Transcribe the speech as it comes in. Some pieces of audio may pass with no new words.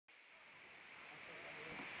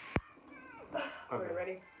Okay. We're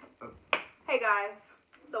ready? Hey guys,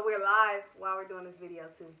 so we're live while we're doing this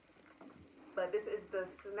video too. But this is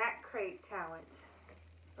the snack crate challenge.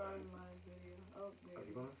 Starting live video. Oh, Are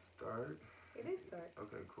you gonna start? It is start.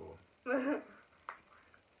 Okay, cool. I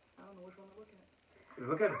don't know which one to look at.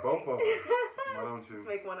 Look at both of them. Why don't you?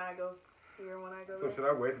 Make one eye go here, one eye go So there. should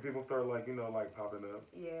I wait till people start like, like popping up?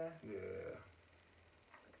 Yeah. Yeah.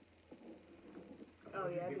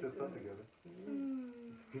 Oh yeah, I Get do this too. stuff together.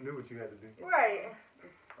 You knew what you had to do. Right.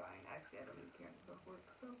 It's fine. Actually, I don't even care if stuff works.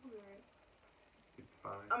 So we're right. It's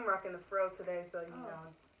fine. I'm rocking the fro today, so you know.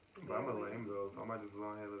 But I'm a lame though, so I might just go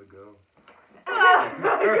ahead and let it go.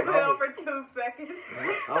 You been on for 2 seconds.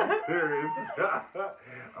 I'm serious.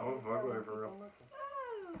 I'm a fuck with it for real.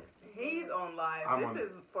 He's on live.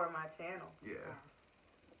 This is for my channel. Yeah.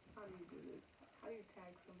 How do you do this? How do you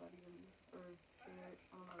tag somebody in this or share it?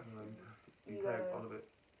 I don't know. You tag all of it.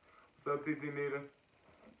 What's up, TT Nita?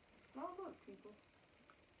 Oh, look, people.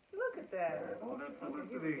 Look at that. Oh, there's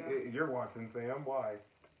publicity. You're watching, Sam. Why?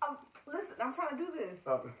 Listen, I'm trying to do this. I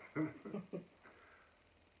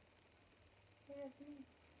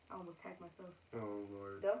almost tagged myself. Oh,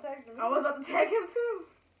 Lord. Don't tag me. I was about to tag him, too.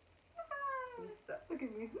 Look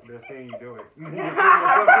at me. They're seeing you do it.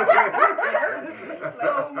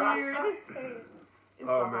 So weird. It's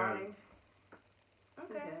oh, behind. Man.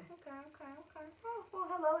 Okay. Oh, well,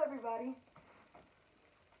 hello, everybody.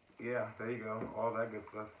 Yeah, there you go. All that good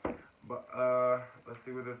stuff. But, let's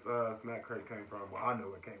see where this, snack crate came from. Well, I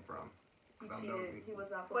know where it came from. He cheated. He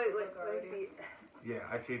was not supposed wait, to look already. Yeah,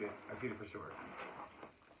 I cheated. I cheated for sure.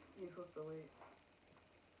 You're supposed to wait.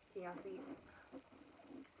 Can y'all see?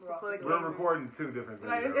 We're recording 2 different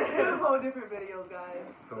videos. Like, it's 2 whole different videos, guys.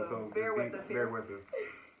 So bear with us here. Bear with us.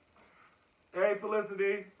 Hey,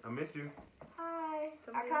 Felicity. I miss you. Hi.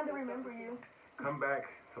 I kind of remember you. Come back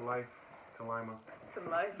to life, to Lima. To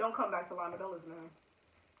life? Don't come back to Lima. Don't listen to him.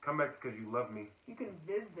 Come back because you love me. You can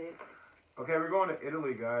visit. Okay, we're going to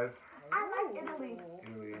Italy, guys. I like Italy.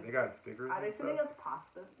 Italy. They got stickers. Are they and sending stuff. us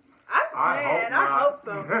pasta? I hope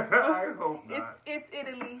so. I hope not. It's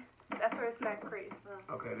Italy. That's where snack crate is from.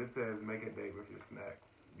 Okay, this says make a date with your snacks.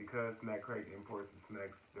 Because Snack Crate imports its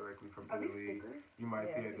snacks directly from Italy, you might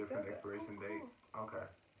see a different expiration date. Okay.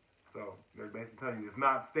 So they're basically telling you it's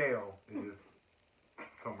not stale, it's just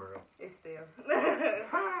somewhere else. It's stale.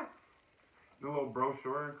 The little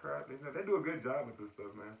brochure and crap. They do a good job with this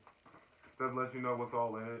stuff, man. Stuff lets you know what's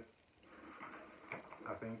all in it.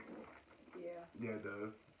 I think. Yeah. Yeah, it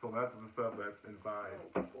does. So that's the stuff that's inside.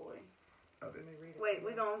 Oh boy. Of it. Wait,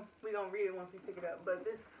 we gonna read it once we pick it up. But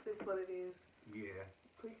this is what it is. Yeah.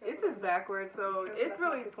 It's just backwards, so it's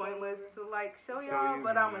really pointless to like show y'all,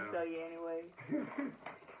 but I'm gonna show you anyway.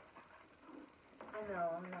 I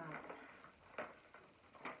know, I'm not.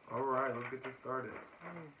 Alright, let's get this started.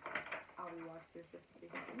 I'll rewatch this just to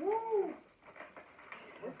see. Woo!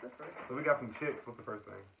 What's the first? So we got some chips. What's the first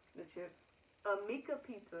thing? The chips. Amica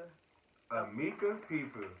pizza. Amica's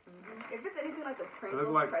Pizza. If it's anything like the Pringles They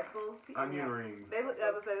look like pretzels, onion rings. They look. I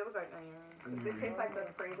would say they look like onion rings. They taste like the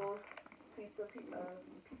Pringles pizza.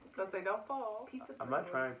 Because they don't fall. Pizza. I'm not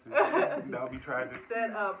trying to. That would be tragic.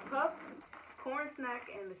 Said puff corn snack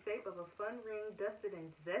in the shape of a fun ring, dusted in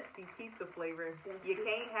zesty pizza flavor. You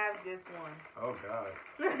can't have just one. Oh God.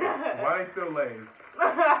 Why are they still Lay's?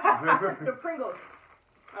 The Pringles.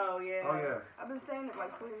 Oh yeah. Oh yeah. I've been saying it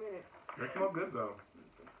like 20 minutes. They smell good though.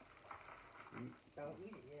 Don't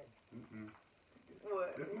eat it yet.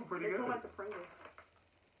 What? They smell pretty good. They good. smell like the Pringles.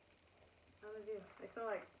 How they do? They smell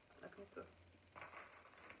like a pizza.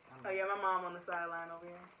 Oh yeah, my mom on the sideline over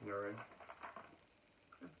here. You alright?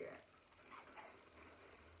 Okay.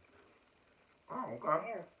 Oh, okay.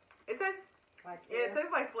 Air. It tastes. Like Yeah, it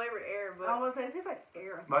tastes like flavored air, but I was gonna say it tastes like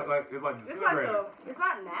air. Like it's like disintegrated. It's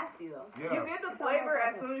not nasty though. Yeah. You get the flavor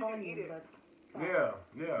as soon as you eat it.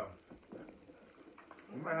 Yeah.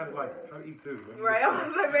 You might have to like try to eat 2. Right, I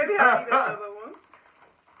was like maybe I'll eat another one.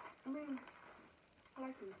 I mean, I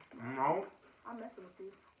like these. No. I'm messing with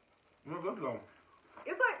these. They're good though.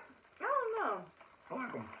 It's like I don't know. I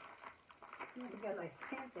like them. You got like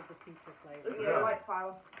hint of the pizza flavor. Yeah, white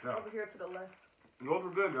file over here to the left. Those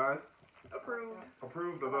are good, guys. Approved.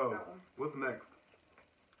 Approved of those. What's next?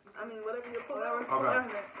 I mean, whatever you put. Okay.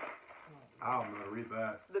 I don't know how to read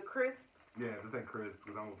that. The crisp. Yeah, this ain't crisp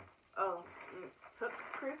because I'm. Oh,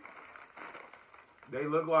 crisp. They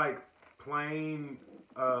look like plain,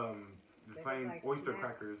 just plain like oyster snap.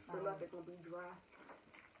 crackers. They look like they're gonna be dry.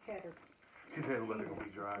 Cheddar. She said it looked like they're gonna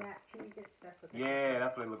be dry. Snap cheese, that's what Yeah,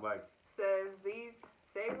 that's what they look like. Says these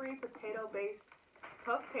savory potato-based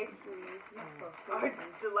puff pastries are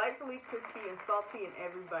delightfully crispy and salty in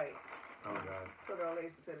every bite. Oh god. So they're all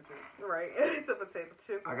Lay's potato chips. Right, it's a potato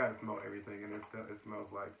chip. I gotta smell everything, and it smells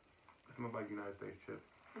like United States chips.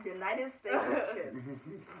 United States chips.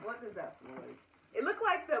 What does that smell like? It looked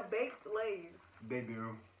like the baked Lay's. They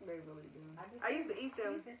do. They really do. I used to eat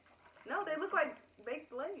them. No, they look like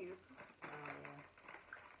baked Lay's.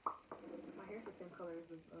 My hair's the same color as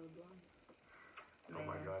the blonde. Oh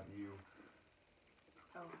my god, you.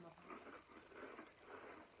 Oh my.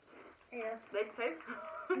 Yeah. They taste.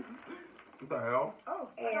 What the hell? Oh,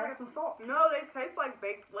 I got some salt. No, they taste like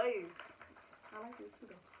baked Lay's. I like this too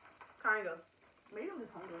though. Kind of. Maybe I'm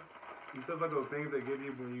just hungry. It tastes like those things they give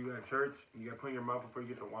you when you at church. You gotta put in your mouth before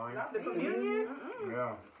you get the wine. The communion?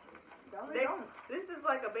 Yeah. This is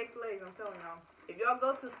like a baked Lay's, I'm telling y'all. If y'all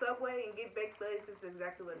go to Subway and get baked Lay's, this is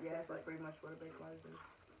exactly what it tastes like. That's pretty much what a baked Lay's is.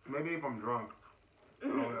 Maybe if I'm drunk,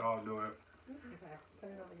 I'll do it. Okay,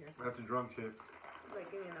 put it over here. That's the drunk chips.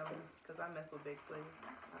 Like, give me another one, because I mess with baked Lay's.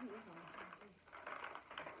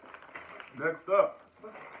 Next up.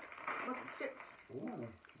 What's the chips? Ooh,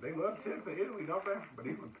 they love chips in Italy, don't they? But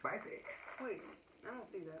these ones spicy. Wait, I don't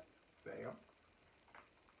see that. Sam.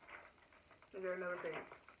 Is there another page?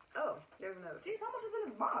 Oh, there's another. Jeez, how much is in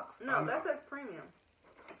this box? No, that says premium.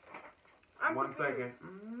 I'm 1 confused. second.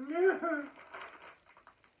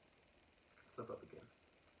 Flip up again.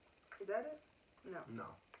 Is that it? No. No.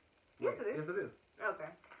 Yes, it is. Yes, it is.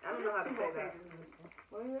 Okay. I don't know how to say that.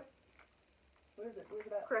 What is it? What is it? Where's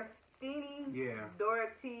it at? Crestini. Yeah.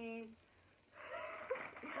 Dorothy.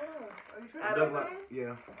 Oh, are you sure? I It don't does know.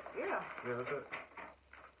 yeah. Yeah. Yeah, that's it.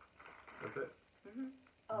 That's it.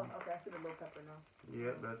 Oh, okay. I see the little pepper now.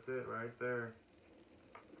 Yep, that's it right there.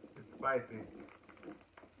 It's spicy.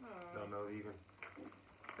 Don't know even.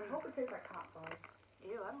 I hope it tastes like hot sauce.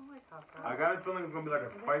 Ew, I don't like hot sauce. I got a feeling it's gonna be like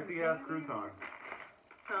a spicy ass crouton.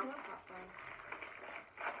 Huh?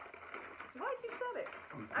 Why'd you said it?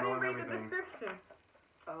 I'm I didn't smelling read the everything. description.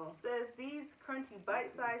 Oh. Says these crunchy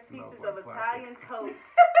bite-sized It smells pieces like of plastic. Italian toast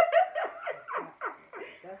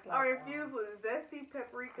That's like, are infused with zesty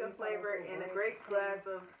paprika flavor and a great glass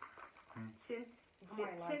of I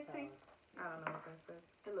like chinti. those. I don't know what that says.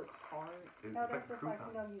 It looks hard. It's No, like that's a just like,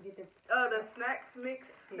 crouton. you get the Oh, the snacks mix.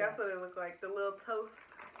 Yeah. That's what it looked like. The little toast.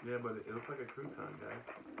 Yeah, but it looks like a crouton, guys.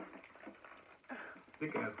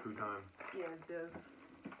 Thick ass crouton. Yeah, it does.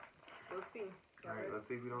 We'll see. Alright, let's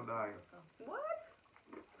see if we don't die. What?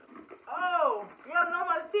 Oh, y'all know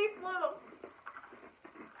my teeth little.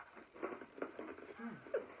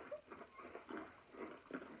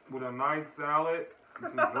 With a nice salad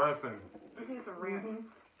and some dressing. Here's some ranch.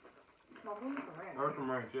 No, who needs some ranch? Or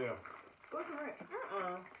some ranch, yeah. What's some ranch?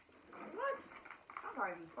 What? I'm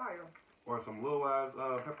probably eat fire. Or some little ass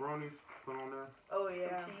pepperonis put on there. Oh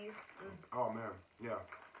yeah. Cheese. Oh man, yeah.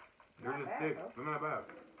 They're Not just bad, thick. though. They're not bad.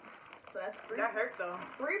 So that's three. That hurt though.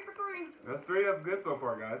 3 for 3. That's 3. That's good so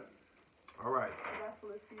far, guys. All right. That's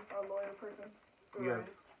Felicity, our loyal person. Yes.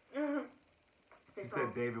 Say She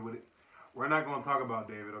said something. David with it. We're not gonna talk about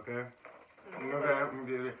David, okay? Okay.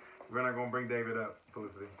 We're not gonna bring David up,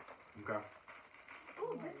 Felicity. Okay.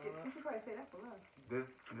 Ooh, biscuit. We should probably say that for lunch. This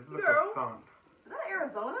is a Girl. croissant. Is that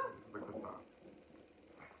Arizona? This is a croissant.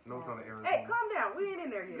 No, it's not an Arizona. Hey, calm down. We ain't in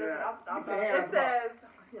there yet. Yeah. I'll Get your hands It says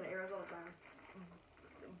in an Arizona time.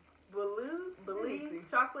 Belize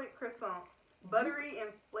chocolate croissant. Buttery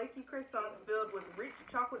and flaky croissants filled with rich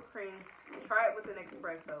chocolate cream. Try it with an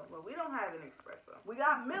espresso. Well, we don't have an espresso. We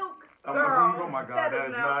got milk. Oh, Girl, oh my God, that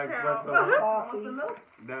is does not count. espresso. Want some milk?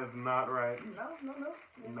 That is not right. No.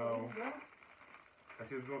 No. I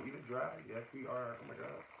she was gonna eat it dry. Yes, we are. Oh my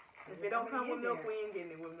God. If it don't come with milk, we ain't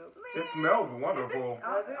getting it with milk. It smells wonderful.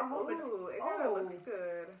 Does it? I hope it- Ooh, it oh. kinda looks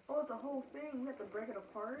good. Oh, it's a whole thing. We have to break it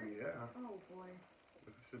apart. Yeah, Oh boy.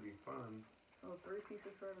 this should be fun. Oh, 3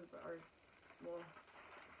 pieces for everybody. Well,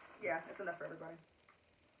 yeah, it's enough for everybody.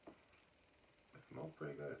 It smells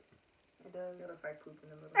pretty good. It does. It looks like poop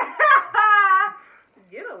in the middle.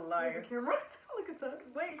 Get a liar. There's a camera. Look at that.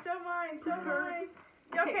 Wait, show mine. Show mine.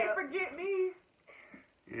 Y'all can't forget me.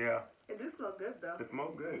 Yeah, It do smell good though. it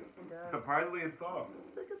smells good. It does. Surprisingly, it's soft.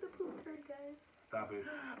 Look at the poop turd, guys. Stop it,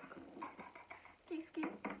 Ski ski.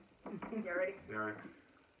 You ready? Derek.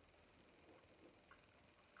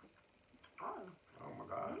 Oh. Oh my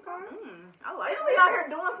God. I like Italy out here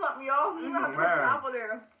doing something, y'all. You have to Man. stop over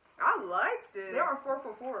there. I liked it. They are 4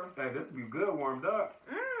 for 4. Hey, this would be good warmed up.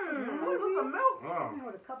 Ooh, with some milk. Oh,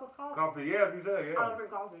 with a cup of coffee. coffee. Yeah, you said I yeah. don't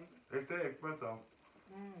drink coffee. They said espresso.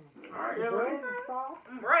 Mm. All right, The yeah. bread is soft.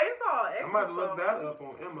 Right, it's all I extra. might have looked sauce. that up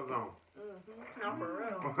on Amazon. Not for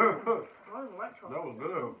real. I don't even like That chocolate. was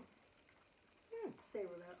good.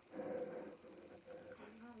 Savor that.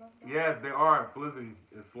 Yes, they are. Felicity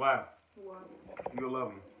is slap. What? You'll love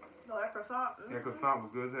them. No, that croissant. Yeah, croissant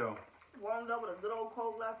was good as hell. Warmed up with a good old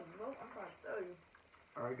cold glass of milk. I'm trying to tell you.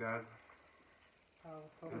 All right, guys.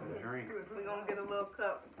 There's a drink. We're gonna get a little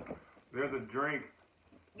cup. There's a drink.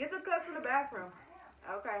 Get the cups in the bathroom.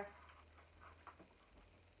 Okay.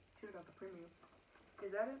 Should've got the premium.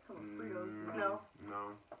 Is that it? Some Fritos? No.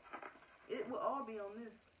 No. It will all be on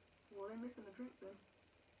this. Well, they missing the drink then.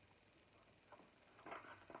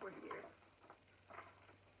 We're here.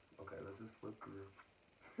 Okay, let's just flip through.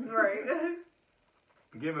 Right.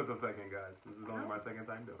 Give us a second, guys. This is only my second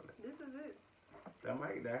time doing it. This is it. That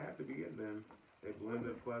have to be it then. They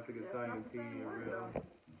blended classic Italian tea and real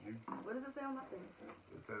juice. What does it say on that thing?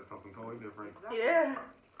 It says something totally different. Exactly. Yeah.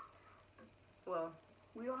 Well,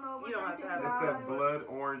 We don't know what You don't have to have It says blood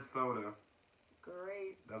orange soda.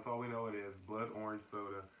 Great. That's all we know it is. Blood orange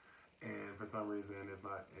soda. And for some reason, it's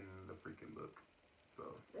not in the freaking book.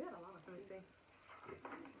 So, They had a lot of things.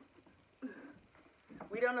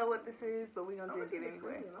 we don't know what this is, but we're gonna drink it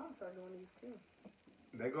anyway. I'm gonna start doing these too.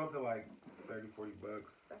 they go up to like 30, 40 bucks.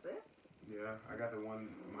 That's it? Yeah, I got the one,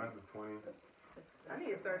 mine was 20. I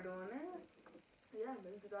need to start doing that. Yeah,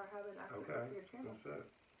 then you start having access Okay, to your channel. so shit.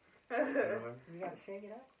 You gotta shake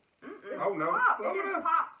it up. Oh no, Pop! It soda! is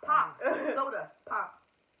pop! Pop! Soda! Pop!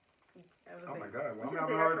 Oh my god, well, I'm You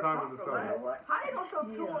having a say hard that time for with the chocolate, soda. right? How they gonna show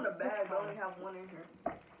two on the bag but only have one in here?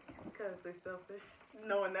 Because they're selfish.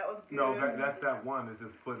 Knowing that was good. No, that's that one. It's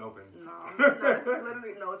just split open. No, it's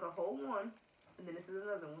literally, no, it's a whole one. And then this is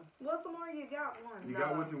another one. What's the more you got one? You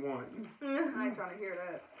got what you want. I ain't trying to hear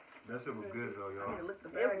that. That shit was good though, I y'all. need to lick the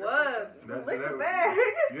bag. It was. That Lick shit- the bag.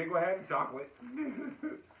 You ain't gonna have the chocolate.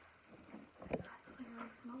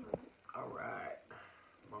 Alright.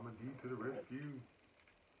 Mama D to the rescue.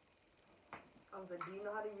 I was like, do you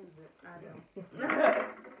know how to use it? I don't.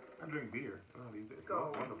 I drink beer. Oh, these days. It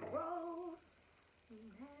Go. smells wonderful. Gross.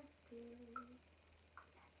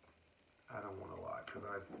 I don't want to lie, because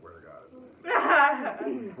I swear to God.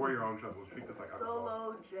 For your own troubles, treat this like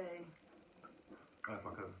alcohol. Solo J. That's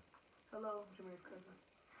my cousin. Hello, Sha'myra's cousin.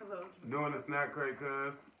 Hello. Doing the snack crate,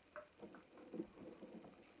 cuz.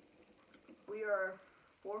 We are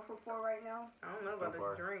 4 for 4 right now. I don't know about So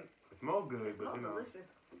far. this drink. It smells good, It but smells you know. delicious.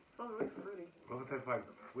 It smells really fruity. Well, it tastes like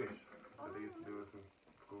Swish that they used to do us in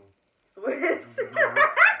school. Swish.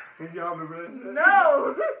 Y'all remember that shit?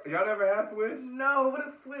 No. Y'all never had Swish? No. What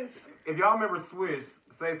is Swish? If y'all remember Swish,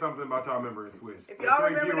 say something about y'all remembering Swish. If The y'all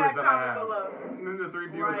three remember viewers that, I comment have. below. The 3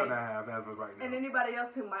 viewers Right. that I have as of right now. And anybody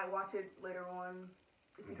else who might watch it later on,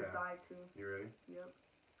 if you Okay. decide to. You ready? Yep.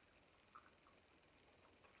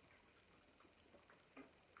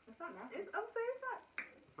 It's not nasty. I'm saying it's not.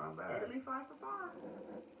 It's not bad. Italy 5 for 5.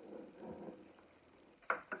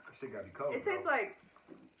 That shit got me cold. It tastes though. like.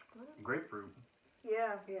 Grapefruit.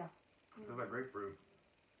 Yeah. Yeah. It tastes like grapefruit.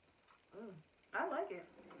 I like it.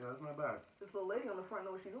 Yeah, that's not bad. This little lady on the front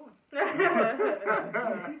knows what she's doing.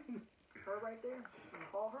 Her right there. You can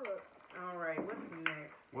call her up. All right. What's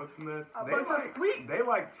next? What's next? A They bunch of like, sweets. they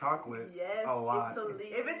like chocolate Yes, a lot.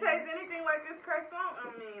 Italy. If it tastes anything like this croissant,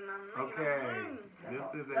 I mean, I'm making Okay. a plan.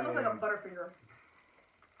 This is That looks like a a. Butterfinger.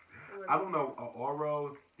 I don't know. A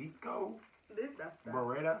Oro Seco? This. That's that.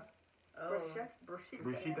 Beretta? Oh. Bruschetta. Bruschetta?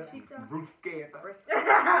 Bruschetta.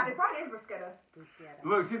 Bruschetta. It probably is bruschetta.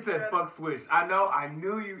 Look, she said fuck Swish. I know. I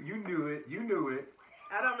knew you. You knew it. You knew it.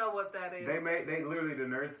 I don't know what that is. They literally, the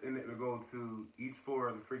nurse in it would go to each floor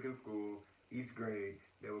of the freaking school, each grade.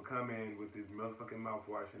 They would come in with this motherfucking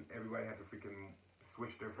mouthwash, and everybody had to freaking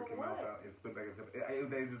swish their freaking mouth out and spit back and stuff.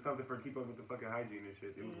 They did something for keep up with the fucking hygiene and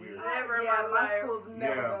shit. It was weird. Never in Yeah, my my life. school's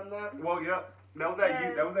never Yeah. done that. Well, yeah, that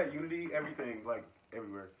was at Unity. Everything, like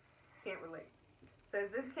everywhere. Can't relate. Says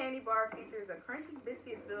this candy bar features a crunchy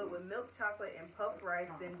biscuit filled with milk chocolate and puffed rice,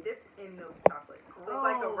 then dipped in milk chocolate. Looks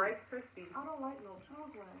like a Oh. Rice Krispie. I don't like milk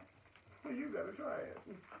chocolate. You gotta try it.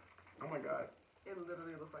 Oh my god. It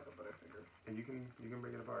literally looks like a Butterfinger. And you can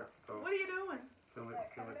break it apart. So What are you doing? fill it.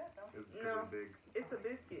 It's No. big. It's a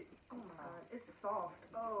biscuit. Oh my god, it's soft.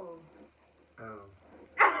 Oh. Oh.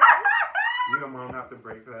 You and mom have to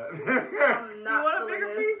break that. I'm You not want a feeling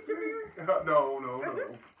bigger this. piece, Sha'myra? No.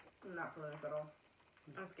 I'm not feeling this at all.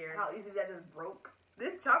 I'm scared. How easy that just broke.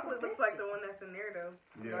 This chocolate looks like the one that's in there, though.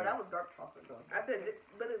 Yeah. No, that was dark chocolate though. I said,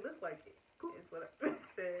 but it looks like it. Is what I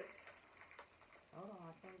said. Hold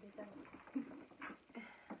on, I can't get that.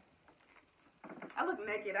 I look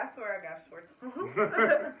naked. I swear I got shorts.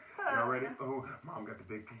 Y'all ready? Oh, mom got the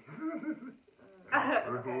big piece.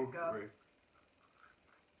 Okay, go. Ready?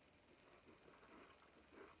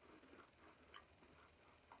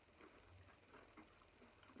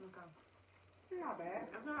 Okay. Not bad.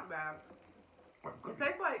 That's not bad. It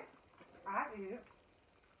tastes like. I eat it.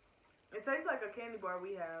 It tastes like a candy bar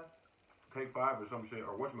we have. Take 5 or some shit,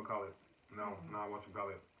 or whatchamacallit. No, not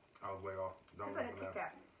whatchamacallit. I was way off. Don't It's like a listen to Kit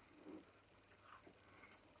that. Kat.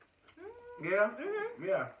 Yeah? Mm-hmm.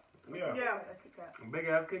 Yeah. Yeah. Yeah. A Kit Kat Big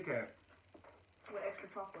ass Kit Kat. with extra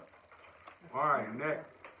chocolate. Alright, next.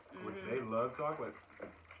 Which they love chocolate.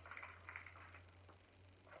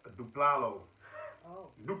 A Duplalo. Oh.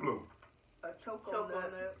 Duplo. A choco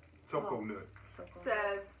Chocolate. nut. Choco nut.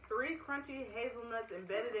 Says 3 crunchy hazelnuts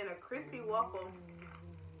embedded in a crispy waffle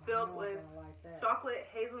filled with chocolate,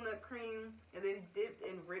 hazelnut cream, and then dipped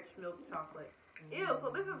in rich milk chocolate. Ew, so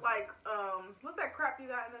this is like, what's that crap you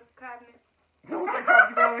got in the cabinet? What's that crap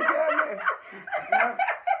you got in the cabinet?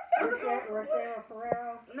 Rochelle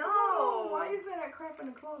Ferrero. No. Why you say that crap in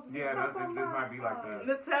the closet? Yeah, this might be like that.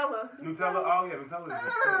 Nutella. Nutella? Oh, yeah, Nutella is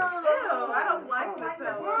just good. Ew, I don't like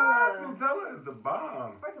Nutella. What? Nutella is the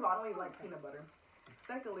bomb. First of all, I don't even like peanut butter.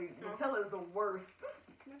 Secondly, Nutella is the worst.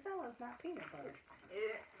 Nutella's not peanut butter.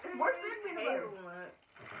 It's worse than peanut butter. hazelnut.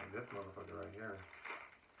 Okay, this motherfucker right here.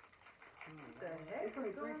 The heck? It's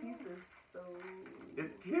only 3 pieces, so...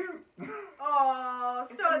 It's cute. Oh,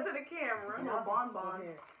 show it to the camera. It's a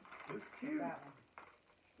bonbon. It's cute. That one.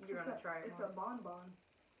 You're gonna try it. It's a bonbon.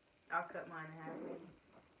 I'll cut mine in half.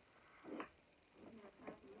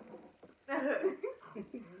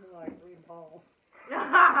 You look like 3 balls.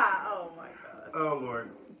 Oh my god. Oh, Lord.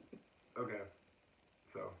 Okay.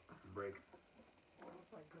 So, break. Oh,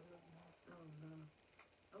 no.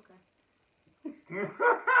 Okay.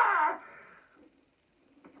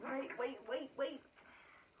 Wait.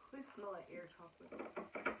 It smells like air chocolate.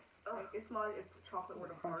 Oh, it smells like if chocolate were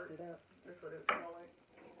to fart. That's what it smells like.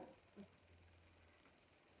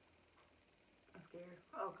 I'm scared.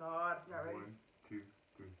 Oh god. Y'all ready? 1, 2,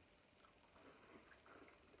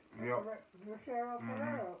 3. Yep. Rochelle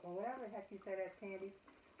Ferrero, or whatever the heck you say that candy,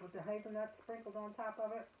 with the hazelnuts sprinkled on top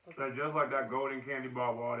of it. So just like that golden candy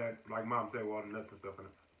bar with all that, like Mom said, with all the nuts and stuff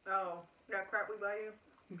in it. Oh, that crap we buy you?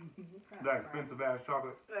 That expensive ass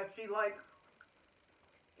chocolate. That she like.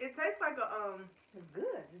 It tastes like a It's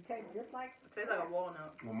good. It tastes just like. It tastes like a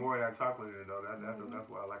walnut. With more of that chocolate in it though. That's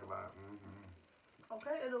what I like about it.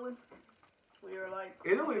 Okay, Italy. We are like...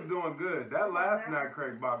 Italy's doing good. That last snack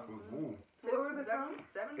crate box was woo. Where was it from?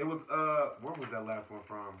 7? It was where was that last one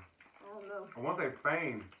from? I don't know. I want to say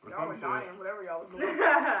Spain or Y'all some were shit. dying, whatever y'all was doing.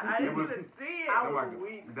 I It didn't was- even see it. I I'm was like,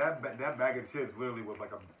 weak. that bag of chips literally was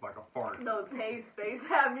like a fart. No, Tay's face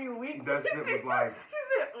had me weak. That shit was like, She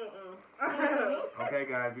said, okay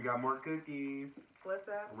guys, we got more cookies. What's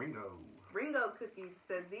that? Ringo. Ringo cookies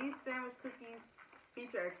says these sandwich cookies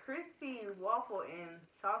feature a crispy waffle and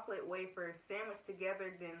chocolate wafer sandwiched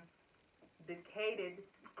together, then decayed.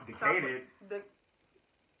 Decayed.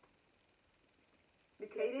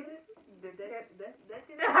 Decayed?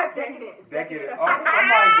 Decadent. Oh, I'm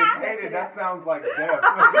like decayed. That sounds like death.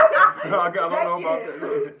 I don't know about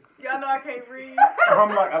that. Y'all know I can't read.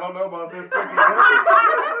 I'm like, I don't know about this cookie.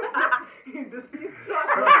 Deceased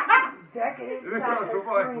chocolate. Decadent What? chocolate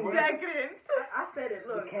cream. What? Decadent. I said it,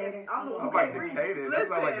 look. Decadent. I'm the one I'm who like can't read. decayed. That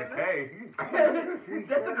sounds like Listen. decay.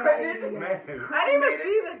 Desecrated. Man. I didn't even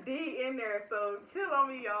see the D in there, so chill on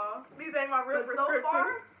me, y'all. These ain't my real But so prescription.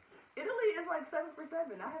 far, Italy is like 7 for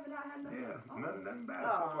 7. I have not had nothing. Yeah, Oh. nothing bad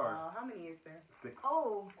so far. How many is there? 6.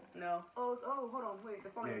 Oh, No. hold on, wait, the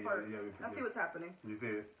funny part. Yeah. I see what's happening. You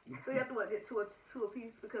see it? So you have to get two a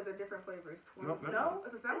piece because they're different flavors. Nope, No,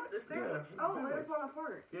 it's a sandwich. It's sandwich. Yeah. Oh, let it fall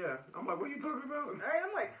apart. Yeah. I'm like, what are you talking about? Alright,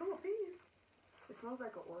 I'm like 2 apiece. It smells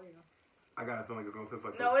like an Oreo. I got a feeling it's gonna taste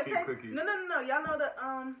like No, those it cheap tastes. cookies. No. Y'all know the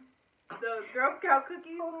Girl Scout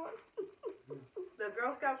cookies. Hold on. The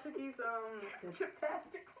Girl Scout cookies.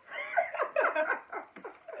 Chiptastics.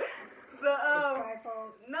 The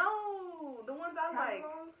Trifles. no, the ones I like.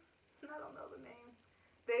 I don't know the name.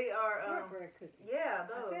 They are Shortbread cookies. yeah,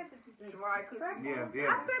 those. Dry cookies. Yeah,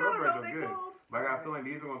 I said I don't shortbreads know are what they good. called. But I got a feeling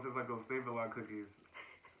these are gonna taste like those Save-A-Lot cookies.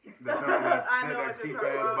 That come with that, I know that what you're cheap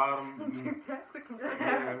talking ass about. bottom. Chiptastics.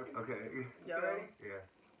 Yeah, okay. Y'all ready? Yeah.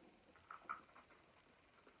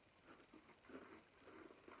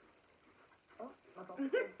 Oh, that's all.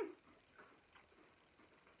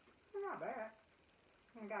 Not bad.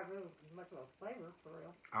 Ain't got really much of a flavor for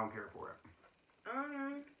real. I don't care for it. I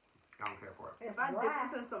don't care for it. It's If I dip dry.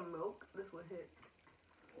 this in some milk, this would hit.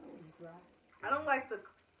 It's dry. I don't like the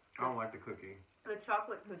I don't like the cookie.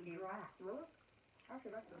 chocolate It's cookies. dry. Really? I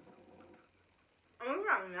should like this. I mean, it's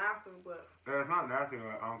not nasty, but It's not nasty,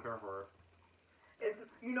 but I don't care for it. It's,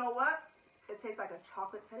 you know what? It tastes like a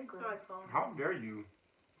chocolate Teddy it's Graham. like fun. How dare you?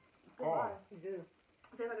 Goodbye. You do.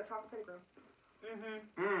 It tastes like a chocolate Teddy Graham. Mhm.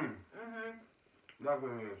 Mmm. Mhm. That's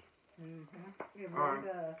what it is. It really Alright.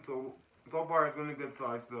 does. So far it's been a good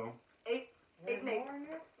size though. 8 There's and 8. more in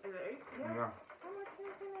there? Is it 8? Yeah. How much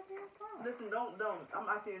is in that damn pot? Listen, don't. I'm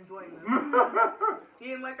actually enjoying this. You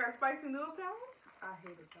didn't like our spicy noodle challenge? I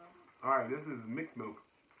hate it though. Alright, this is mixed milk.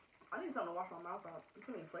 I need something to wash my mouth out. There's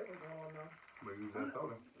too many flavors going on though. But use that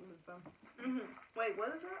soda. Wait, what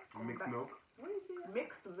is that? Mixed milk. What is it?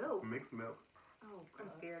 Mixed milk. Mixed milk. Oh, I'm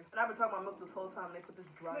God. scared. And I've been talking about milk this whole time. They put this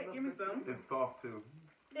dry Wait, milk. give me some. It's soft too.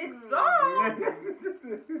 It's soft. I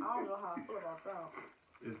don't know how I feel about that.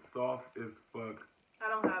 It's soft as fuck. I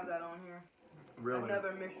don't have that on here. Really.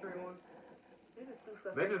 Another mystery one.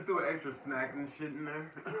 They just threw an extra snack and shit in there.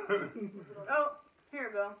 Oh, here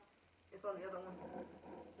we go. It's on the other one.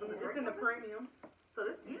 It's in the premium. So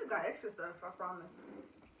this, you just got extra stuff, I promise.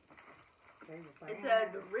 It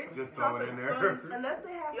says rich Just throw it chocolate in there. sponge. Unless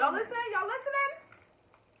they have Y'all listening? Y'all listening?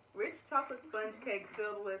 Rich chocolate sponge cake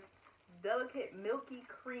filled with delicate milky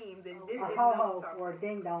cream, then dipped A in ho-ho milk or a chocolate.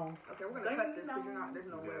 ding-dong. Okay, we're gonna cut this because you're not.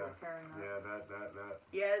 There's no way Yeah. we're tearing that. Yeah, that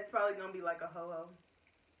Yeah, it's probably gonna be like a ho-ho.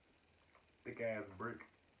 thick ass brick.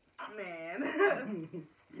 Man.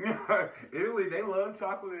 Italy, they love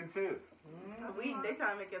chocolate and chips. Sweet, they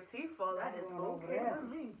trying to make your teeth fall That out. is Going over okay there.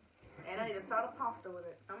 with me. And I need a side of pasta with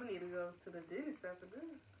it. I'm gonna need to go to the dentist after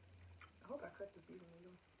this. I hope I cut the beef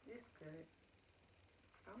noodle. It's good.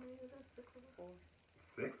 How many is there? 6 of us?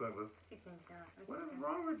 6 of us. She can't count. What is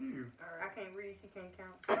wrong with you? I Alright. can't read, she can't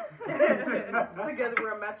count. Together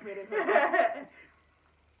we're a match made in heaven.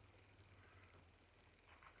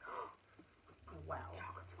 Wow.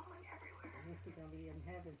 Chocolate's falling everywhere. I guess we're gonna be in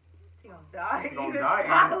heaven. She gonna die. You gonna eating die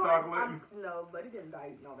eating chocolate. chocolate? No, but he didn't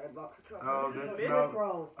die eating all that box of chocolate. Oh, this This smells.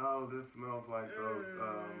 roll. Oh, this smells like those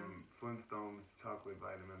Flintstones chocolate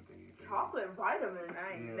vitamin thingy. Chocolate vitamin.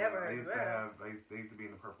 I ain't Yeah, never I heard of used to that. have. They used to be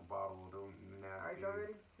in the purple bottle. Those Alright, nasty. y'all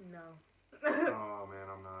ready? No. Oh man,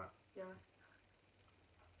 I'm not. Yeah.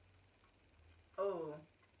 Oh.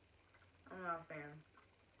 I'm not a fan.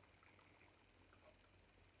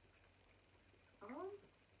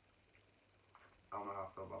 I don't know how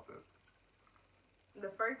I feel about this.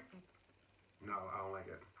 The first. No, I don't like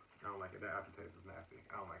it. I don't like it. That aftertaste is nasty.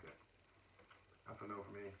 I don't like it. That's a no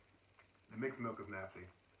for me. The mixed milk is nasty.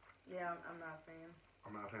 Yeah, I'm not a fan.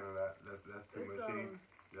 I'm not a fan of that. That's too It's, mushy.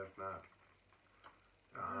 That's not.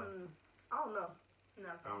 I don't know.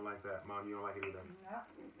 No. I don't like that. Mom, you don't like it either. Not.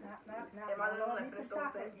 Am I the one that finished all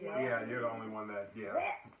the things? Yeah, you're the only one that. Yeah.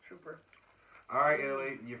 Trooper. All right,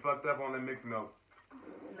 Italy, you fucked up on the mixed milk.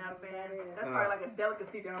 Not a fan. That's probably like a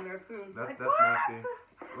delicacy down there too. That's Like, nasty.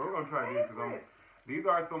 We're gonna try these because these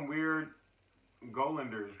are some weird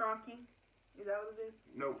Golanders. Trunky. Is that what it is?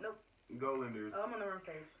 Nope. Golanders. Oh, I'm on the wrong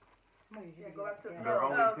page. Yeah, go back to They're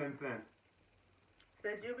only 10 cents.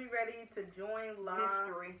 Says you'll be ready to join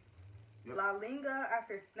mystery. Yep. La Linga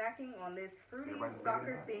after snacking on this fruity Everybody's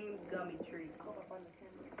soccer-themed gummy treat. I hope I find the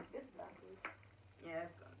camera. It's backwards. Yeah,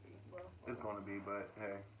 it's gonna be. Well, It's gonna be, but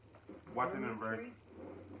hey, watch it in verse.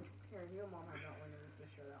 here, your mom has that one. And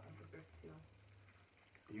just show that one. There's two.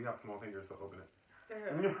 You have small fingers, so open it.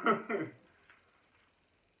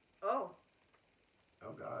 Oh,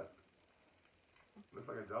 Oh God. Looks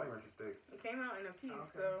like a Jolly Rancher steak. it came out in a piece,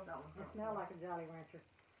 Okay, so. that one's It not smells bad. like a Jolly Rancher.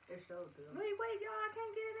 It shows good. Wait, y'all, I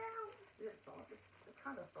can't get it out. It's soft. It's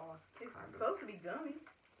kind of soft. It's Kind of. supposed to be gummy.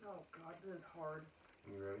 Oh God, this is hard.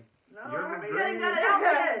 You ready? No, Yours I is haven't green. even got it out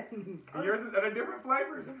yet. And yours is they're different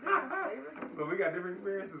flavors. Flavors? So we got different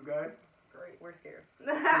experiences, guys. Great. We're scared. You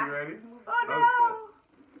ready? Oh no!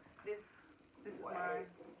 This is What? mine.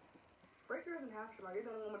 Breakers and half sugar. You're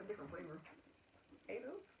the only one with a different flavor. Hey,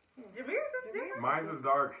 those. Sha'myra's is different. Mine's is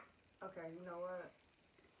dark. Okay, you know what?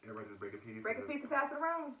 Everybody just break a piece. Break a and piece and pass it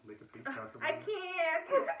around. just lick a piece. Pass it I around. can't.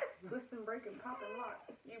 Twist and break and pop and lock.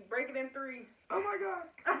 You break it in 3. Oh my God.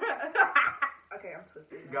 Okay, I'm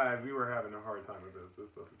twisting. Guys, we were having a hard time with this. This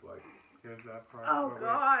stuff is like, here's that part. Oh wait.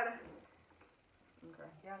 God. Okay.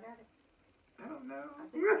 Y'all got it? I don't know. I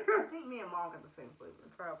think me and mom got the same flavor.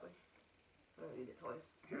 Probably. We'll eat it twice.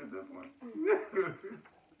 Here's this one.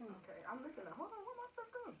 Okay, I'm listening. Hold on, where my stuff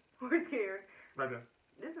going? We're scared. Right there.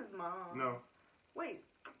 This is mom. No. Wait.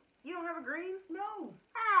 You don't have a green? No.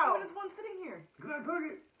 Ow. There's one sitting here. Because I took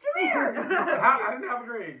it. Sha'myra. I didn't have a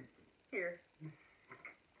green. Here.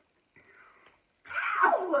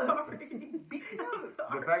 Ow! Sorry.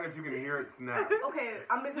 The fact that you can hear it snap. Okay,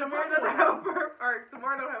 I'm missing a Sha'myra purple doesn't have a one. purple. Or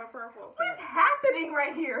Samara don't have a purple. What is happening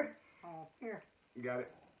right here? Oh, here. You got it?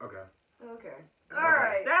 Okay. Okay. Okay.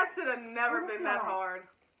 Alright. That should have never been that hard.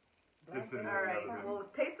 This shouldn't have Alright, never been. well,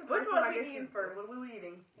 taste the Which first one I we guess eating you- first? What are we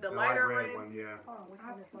eating? The light lighter red red. one, yeah. Oh, which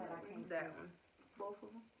one is what I can't That see? one. Both of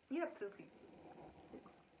them? You have 2 pieces.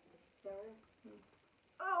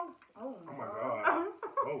 Oh. Oh Oh my god.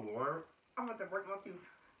 Oh Lord. I'm about to break my tooth.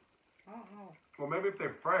 I don't know. Well, maybe if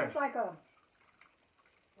they're fresh. It's like a,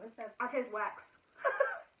 what's that? I taste wax.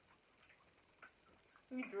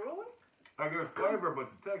 You drooling? I get flavor, but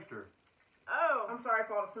the texture. Oh. I'm sorry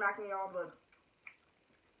for all the smacking y'all, but.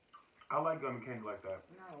 I like gummy candy like that.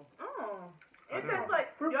 No. Oh. I It do. tastes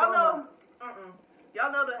like, Fruit y'all know, roll-up.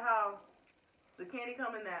 y'all know how the candy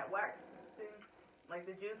come in that wax thing? Like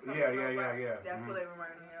the juice comes Yeah, in yeah, that wax? yeah, yeah. That's Mhm. what they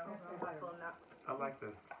remind me of. That's I'm the not feeling that. I like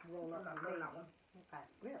this. Roll up I'm not and feeling lay. that one. Okay.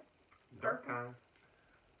 Real. Dark kind.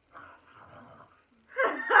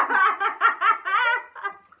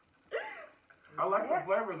 I like the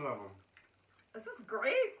flavors of them. This is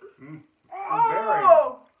great. Mm. Berry.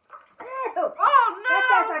 Oh! Ew. Oh no! That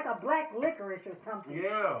tastes like a black licorice or something.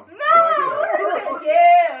 Yeah. No! I like it.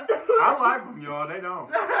 Yeah! I like them, y'all. They don't.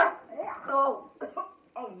 Yeah. Oh.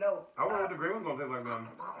 Oh no. I wonder what the green one's gonna taste like then.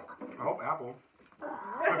 I hope apple.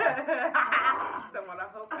 Someone, I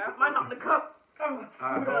hope that might not the cup.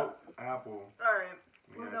 I hope apple. Alright.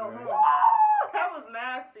 Yeah, No, right. no. That was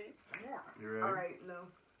nasty. Yeah. You ready? Alright, no.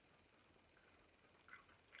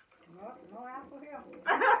 No apple here.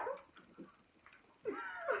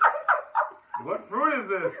 What fruit is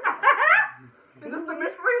this? Is this the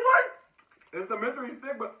mystery one? It's the mystery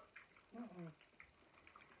stick, but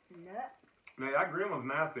Nut. man, that green one's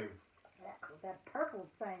nasty. That purple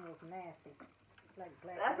thing was nasty. Like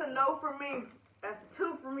black. That's a no for me. That's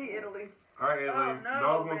 2 for me, Italy. All right, Italy. Oh,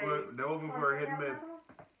 no, those ones were hit and miss.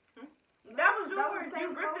 That was That was yours. the You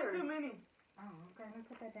same ripped it color. too many. Oh, okay, let me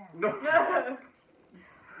put that down. No.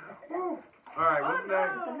 All right, what's Oh, no.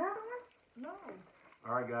 next? There's another one? No.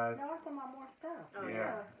 All right, guys. No, I'm talking about more stuff. Oh,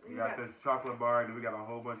 Yeah, we You got this chocolate bar, and then we got a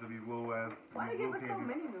whole bunch of these little ass. Why these do you little give us so candies.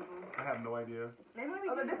 many noodles? I have no idea. They might be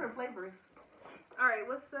Oh, they're good. different flavors. Alright,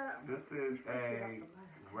 what's that? This is a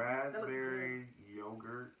raspberry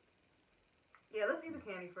yogurt Yeah, let's do the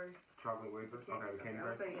candy first. chocolate wafers. Okay, the candy I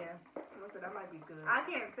would first. say yeah. That might be good. I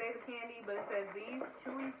can't say the candy, but it says these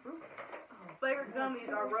chewy fruit flavored gummies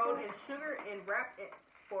are rolled in sugar and wrapped in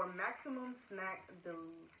for maximum snack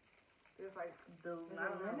It's like I don't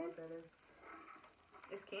know what that is.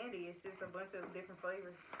 It's candy. It's just a bunch of different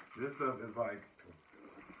flavors. This stuff is like,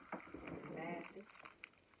 Nasty.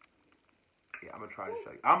 yeah, I'm gonna try to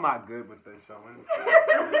show you. I'm not good with this showing,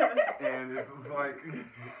 and this is like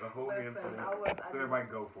the whole Listen, handful. So everybody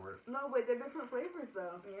go for it. No, wait, they're different flavors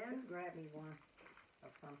though. Yeah. Just grab me one. Or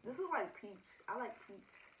something. This is like peach. I like peach.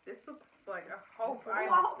 This looks like a hope. I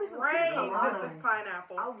hope this is Pray pina colada. this is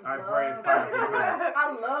pineapple. I pray it's pineapple too. I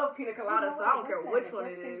love pina colada, so I don't care What's which that? one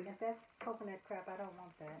If it that's is. If that's coconut crap, I don't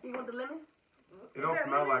want that. You want the lemon? It don't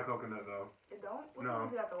smell like coconut though. It don't? What No. one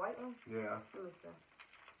you got, the white one? Yeah. Let me see.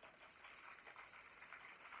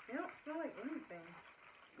 It don't smell like anything.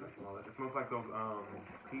 I smell it. It smells like those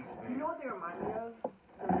peach You things. know what they remind me of?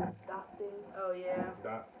 The dot things. Oh yeah.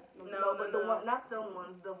 Dots. No, but no. the one, not them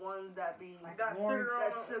ones, the ones that be Like Got orange, sugar on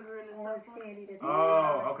that them. sugar in the orange stuff. candy. That's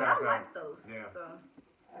Oh, okay, But I okay. like those. Yeah. So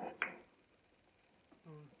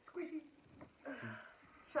Squishy.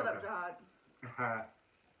 shut up, Okay. Jihad.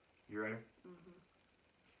 You ready?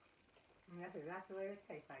 That's exactly what it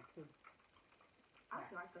tastes like too. I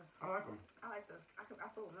actually like those. I like them. I like those. I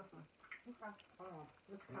feel this one. Okay. Hold on.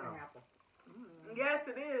 This Yeah. pineapple. Yes,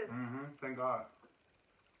 it is. Thank God.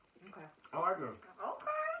 Okay. I like them.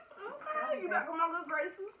 Okay. You back on my good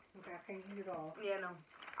graces? Okay, I can't eat it all. Yeah, no.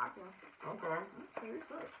 I can. Okay.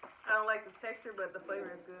 I don't like the texture, but the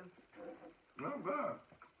flavor is good. Not bad.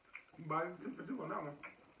 You buy 2 for 2 on that one.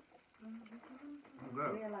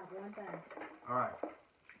 Good. We like one thing. All right.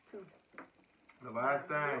 2. The last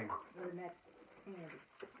thing Other than that candy.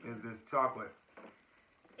 is this chocolate.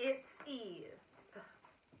 It is.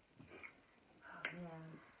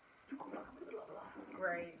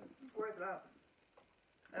 Right. Where's it up?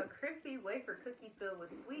 A crispy wafer cookie filled with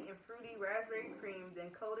sweet and fruity raspberry cream,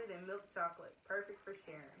 then coated in milk chocolate. Perfect for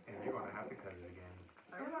sharing. And you're going to have to cut it again.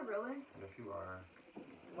 Am I really? Yes, you are.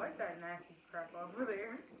 What's that nasty crap over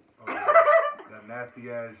there? Oh, that nasty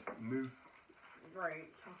ass mousse. Right.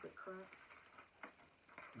 Chocolate crap.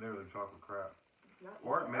 Literally chocolate crap. Not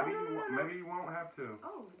Or maybe no. maybe you won't have to.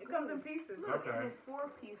 Oh, It comes in pieces. Look, Okay. it has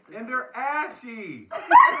 4 pieces. And they're ashy.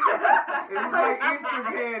 It's like Easter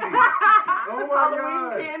candy. Oh It's my Halloween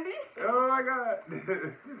God. candy. Oh my God.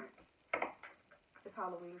 It's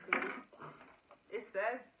Halloween candy. It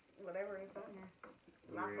says whatever it's on there.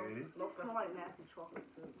 Ready? It smells like nasty chocolate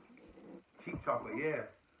too. Cheap chocolate, yeah.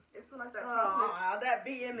 It smells like that chocolate. Aw, that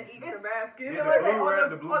be in the Easter basket. Yeah, You know, the like blue all red,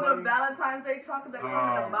 the, the blue all the bunny. Valentine's Day chocolate that comes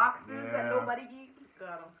in the boxes that yeah. nobody eats.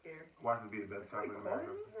 God, I'm scared. Watch this be the best chocolate in America.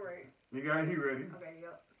 Right. You ready? Okay,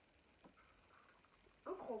 yep.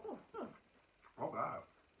 Oh God.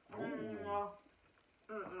 No.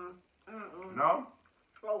 No?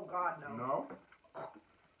 Oh God, no. No?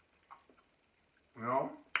 No?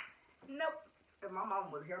 Nope. If my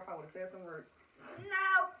mom was here, I probably would have said some words.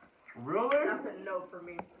 Nope. Really? That's a no for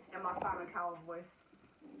me. And my Simon Cowell voice.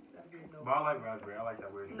 That'd be a no. But I like raspberry. I like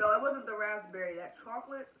that weird. No, it wasn't the raspberry. That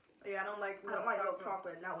chocolate. Yeah, I don't like I don't like milk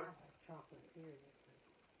chocolate. And that was. Chocolate, period.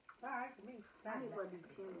 Alright, for me. I need to do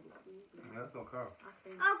candy. That's okay.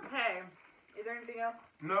 Okay. Is there anything else?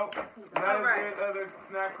 Nope. That is Alright. it. Other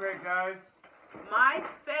snack crate, guys. My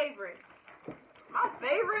favorite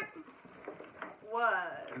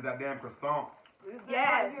was Is that damn croissant.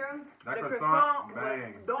 yes. That The croissant, croissant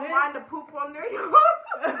bang. Don't This- mind the poop on there.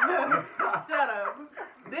 Shut up.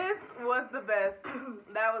 This was the best.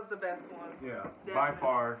 That was the best one. Yeah, by Definitely.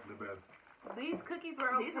 far the best. These cookies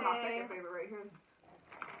were okay. These are my second favorite right here.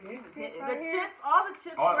 This The tip right here. chips, all the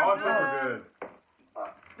chips All were chips are good.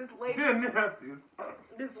 This lady, They're nasty.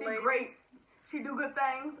 This she's lady, great. She do good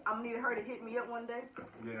things. I'm gonna need her to hit me up one day.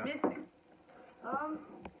 Yeah. Missy.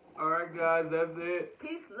 Alright, guys, that's it.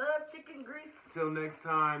 Peace, love, chicken grease. Till next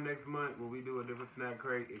time, next month, when we do a different snack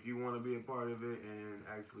crate. If you want to be a part of it and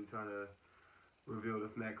actually try to reveal the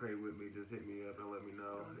snack crate with me, just hit me up and let me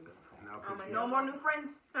know. And I'll put you No more new friends.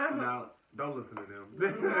 Now, don't listen to them.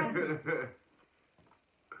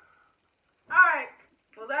 Alright.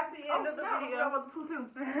 Well, that's the end of the snap.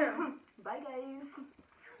 video. Bye, guys.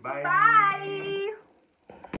 Bye. Bye.